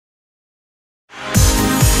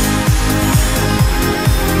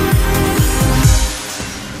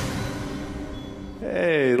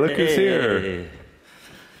is here.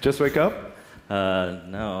 Just wake up?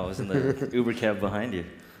 No, I was in the Uber cab behind you.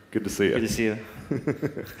 Good to see you. Good to see you.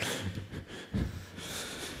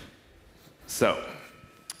 So,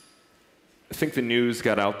 I think the news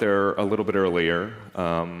got out there a little bit earlier,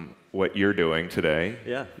 what you're doing today.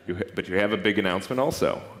 Yeah. But you have a big announcement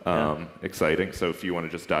also. Yeah. Exciting. So if you want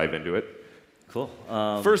to just dive into it. Cool.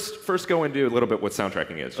 First go into a little bit what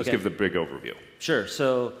SoundTracking is. Just Okay. give the big overview. Sure.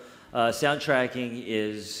 So SoundTracking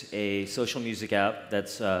is a social music app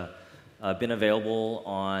that's been available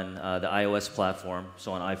on the iOS platform,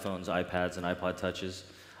 so on iPhones, iPads, and iPod Touches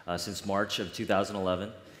since March of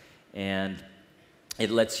 2011. And it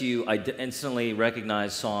lets you instantly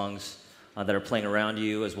recognize songs that are playing around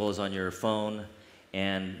you as well as on your phone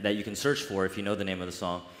and that you can search for if you know the name of the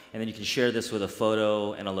song. And then you can share this with a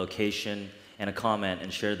photo and a location and a comment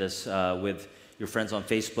and share this with your friends on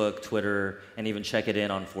Facebook, Twitter, and even check it in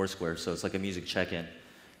on Foursquare. So it's like a music check-in.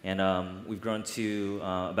 And we've grown to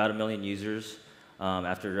about 1 million users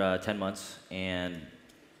after 10 months. And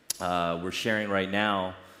we're sharing right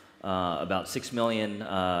now about 6 million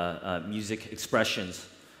music expressions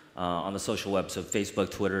on the social web, so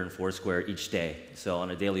Facebook, Twitter, and Foursquare each day. So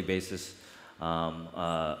on a daily basis,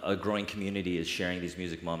 a growing community is sharing these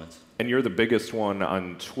music moments. And you're the biggest one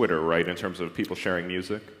on Twitter, right, in terms of people sharing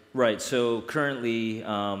music? Right. So currently,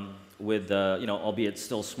 with albeit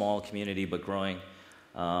still small community but growing,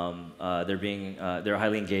 they're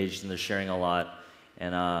highly engaged and they're sharing a lot.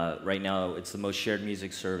 And right now, it's the most shared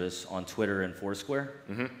music service on Twitter and Foursquare.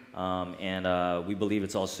 Mm-hmm. And we believe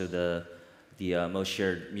it's also the most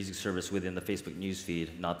shared music service within the Facebook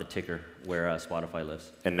newsfeed, not the ticker where Spotify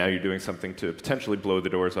lives. And now you're doing something to potentially blow the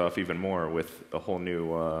doors off even more with a whole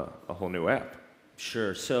new app.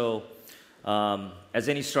 Sure. So, as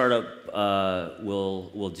any startup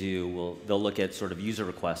will do, they'll look at sort of user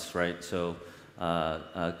requests, right? So,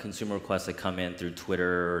 consumer requests that come in through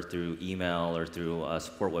Twitter or through email or through a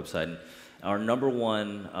support website. And our number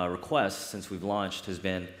one request since we've launched has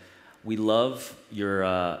been, we love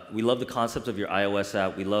the concept of your iOS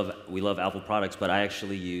app. We love Apple products, but I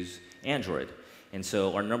actually use Android. And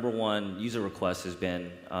so our number one user request has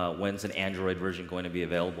been, when's an Android version going to be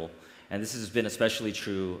available? And this has been especially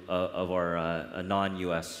true of our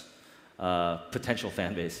non-US potential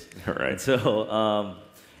fan base. All right. And so,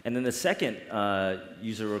 and then the second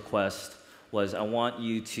user request was, I want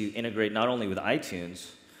you to integrate not only with iTunes,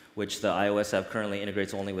 which the iOS app currently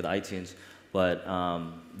integrates only with iTunes, but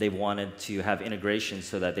they wanted to have integration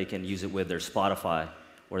so that they can use it with their Spotify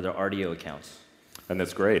or their RDO accounts. And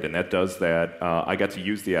that's great, and that does that. I got to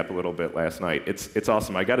use the app a little bit last night. It's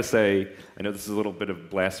awesome. I got to say, I know this is a little bit of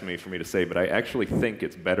blasphemy for me to say, but I actually think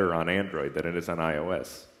it's better on Android than it is on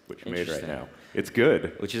iOS, which you made right now. It's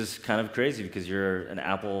good. Which is kind of crazy because you're an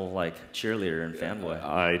Apple cheerleader and fanboy.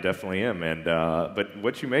 I definitely am, and but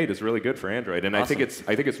what you made is really good for Android, and awesome.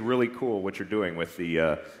 I think it's really cool what you're doing with the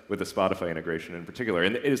Spotify integration in particular.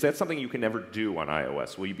 And is that something you can never do on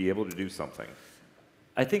iOS? Will you be able to do something?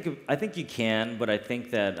 I think you can, but I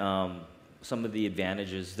think that some of the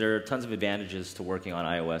advantages, there are tons of advantages to working on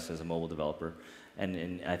iOS as a mobile developer,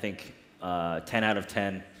 and I think 10 out of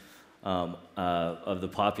 10 of the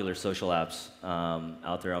popular social apps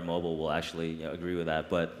out there on mobile will actually agree with that.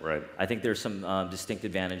 But right. I think there's some distinct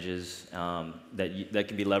advantages that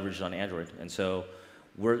can be leveraged on Android, and so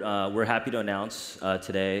we're happy to announce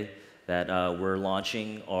today that we're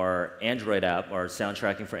launching our Android app, our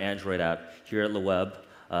SoundTracking for Android app, here at LeWeb.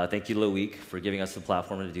 Thank you, Loic, for giving us the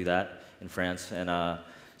platform to do that in France. And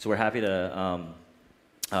so we're happy to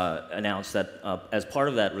announce that as part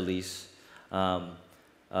of that release,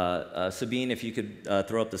 Sabine, if you could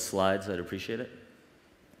throw up the slides, I'd appreciate it.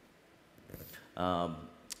 Let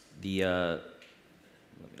me know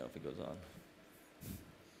if it goes on.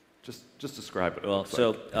 Just describe it. Well,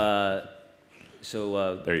 so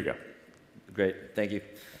there you go. Great, thank you.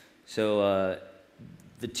 So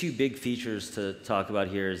the two big features to talk about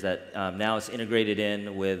here is that now it's integrated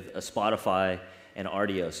in with a Spotify and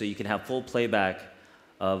RDO. So you can have full playback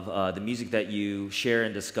of the music that you share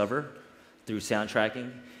and discover through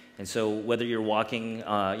SoundTracking. And so whether you're walking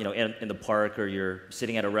in the park or you're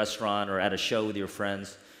sitting at a restaurant or at a show with your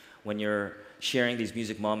friends, when you're sharing these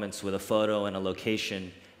music moments with a photo and a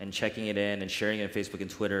location and checking it in and sharing it on Facebook and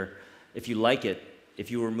Twitter, if you like it, if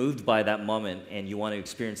you were moved by that moment and you want to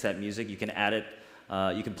experience that music, you can add it,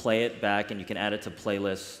 you can play it back and you can add it to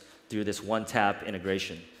playlists through this one-tap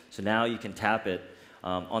integration. So now you can tap it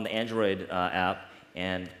on the Android app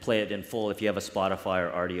and play it in full if you have a Spotify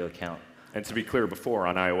or RDO account. And to be clear, before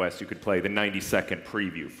on iOS, you could play the 90-second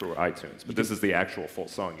preview through iTunes, but this is the actual full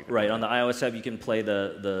song. You can right, play. on the iOS app, you can play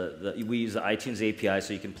we use the iTunes API,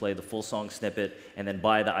 so you can play the full song snippet and then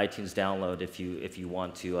buy the iTunes download if you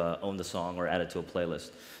want to own the song or add it to a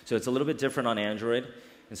playlist. So it's a little bit different on Android,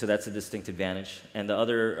 and so that's a distinct advantage. And the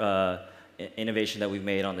other innovation that we've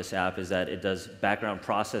made on this app is that it does background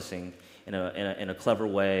processing in a clever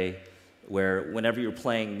way, where whenever you're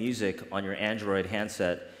playing music on your Android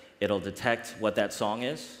handset, it'll detect what that song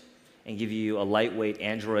is and give you a lightweight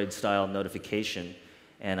Android-style notification,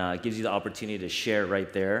 and gives you the opportunity to share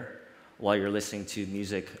right there while you're listening to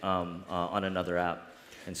music on another app.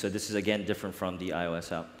 And so this is, again, different from the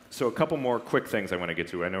iOS app. So a couple more quick things I want to get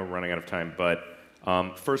to. I know we're running out of time, but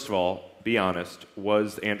first of all, be honest,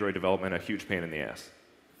 was Android development a huge pain in the ass?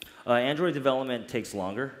 Android development takes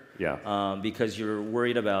longer. Yeah. Because you're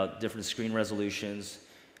worried about different screen resolutions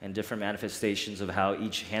and different manifestations of how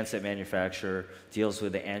each handset manufacturer deals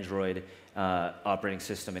with the Android operating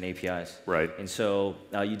system and APIs. Right. And so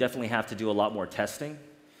you definitely have to do a lot more testing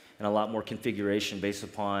and a lot more configuration based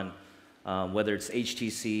upon whether it's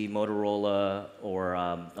HTC, Motorola, or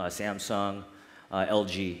Samsung,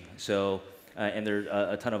 LG. So, and there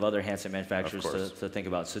are a ton of other handset manufacturers to think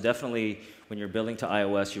about. So definitely, when you're building to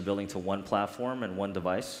iOS, you're building to one platform and one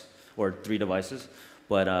device, or 3 devices.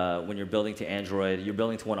 But when you're building to Android, you're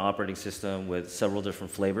building to one operating system with several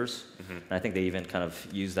different flavors. Mm-hmm. And I think they even kind of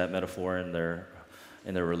use that metaphor in their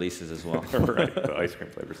releases as well. Right, the ice cream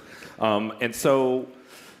flavors. And so,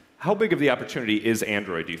 how big of the opportunity is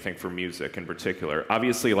Android, do you think, for music in particular?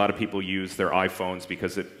 Obviously, a lot of people use their iPhones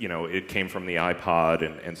because it came from the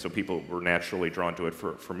iPod, and so people were naturally drawn to it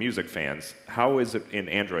for music fans. How is it in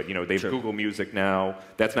Android? They have Google Music now.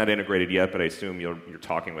 That's not integrated yet, but I assume you're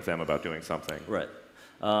talking with them about doing something. Right.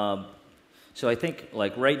 So I think,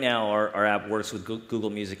 like, right now, our app works with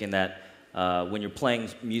Google Music in that when you're playing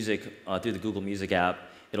music through the Google Music app,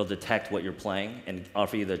 it'll detect what you're playing and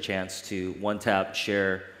offer you the chance to one-tap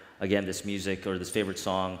share, again, this music or this favorite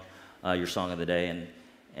song, your song of the day.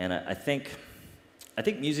 And I think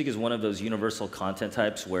music is one of those universal content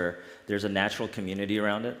types where there's a natural community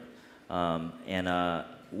around it. And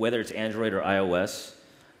whether it's Android or iOS,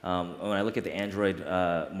 when I look at the Android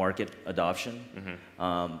market adoption,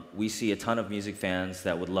 mm-hmm. We see a ton of music fans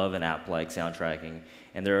that would love an app like SoundTracking.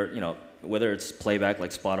 And whether it's playback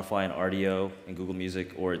like Spotify and RDO and Google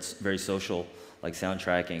Music, or it's very social like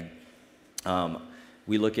SoundTracking,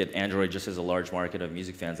 we look at Android just as a large market of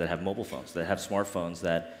music fans that have mobile phones, that have smartphones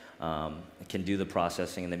that can do the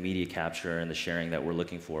processing and the media capture and the sharing that we're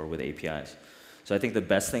looking for with APIs. So I think the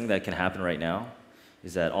best thing that can happen right now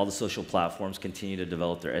is that all the social platforms continue to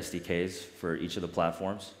develop their SDKs for each of the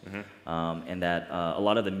platforms, mm-hmm. And that a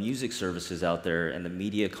lot of the music services out there and the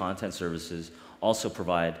media content services also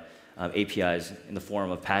provide APIs in the form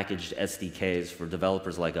of packaged SDKs for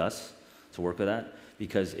developers like us to work with that,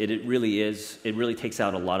 because it really takes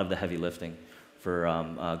out a lot of the heavy lifting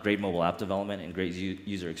for great mobile app development and great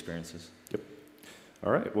user experiences. Yep.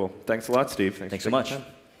 All right. Well, thanks a lot, Steve. Thanks so much.